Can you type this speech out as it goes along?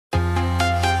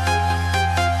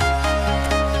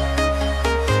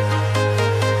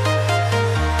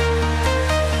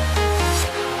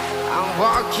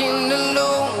Walking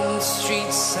alone, the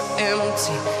streets are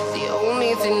empty. The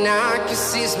only thing I can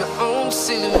see is my own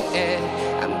silhouette.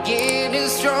 I'm getting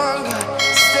stronger,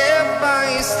 step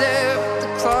by step. The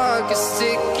clock is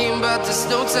ticking, but there's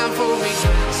no time for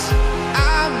regrets.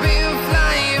 I've been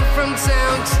flying from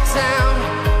town to town,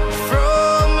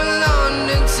 from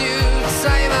London to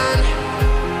Taiwan.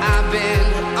 I've been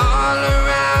all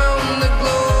around the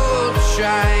globe,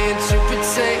 trying to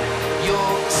protect your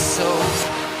soul.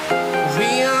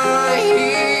 We are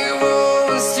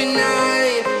heroes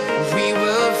tonight. We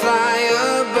will fly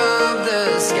above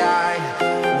the sky.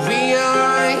 We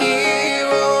are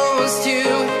heroes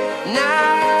tonight.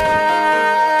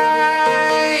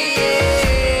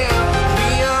 Yeah.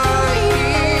 We are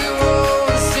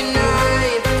heroes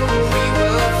tonight. We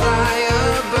will fly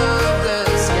above the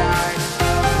sky.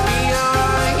 We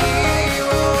are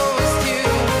heroes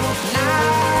tonight.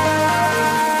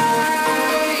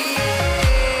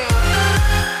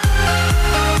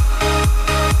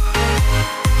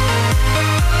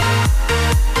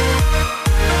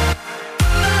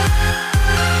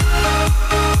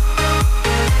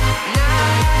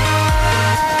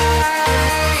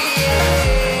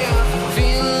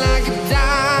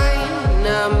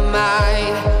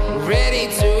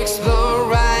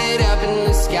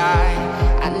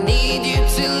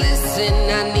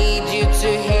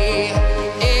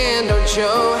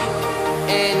 Show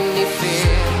any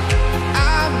fear.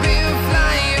 I've been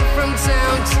flying from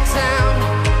town to town,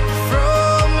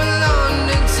 from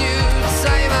London to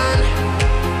Taiwan.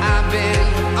 I've been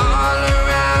all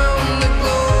around the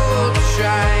globe,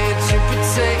 trying to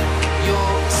protect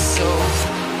your soul.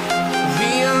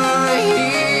 We are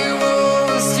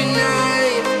heroes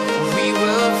tonight. We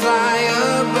will fly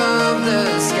above the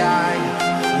sky.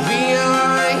 We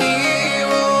are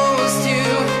heroes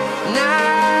tonight.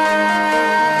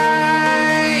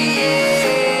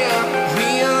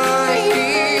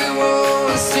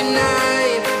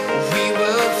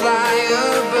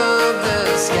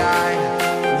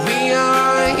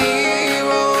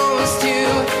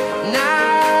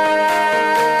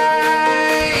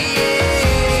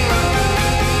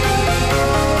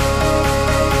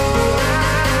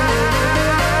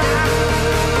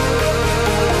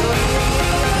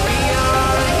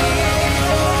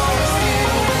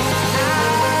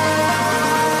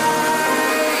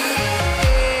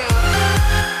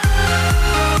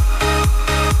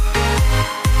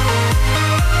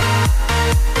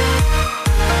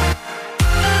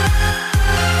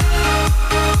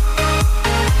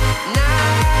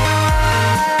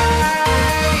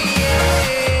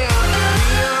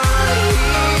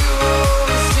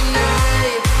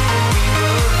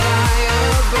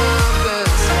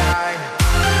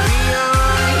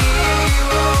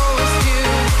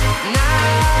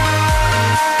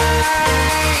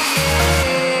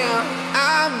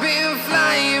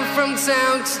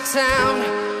 Town to town,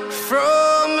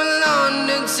 from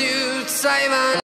London to Taiwan.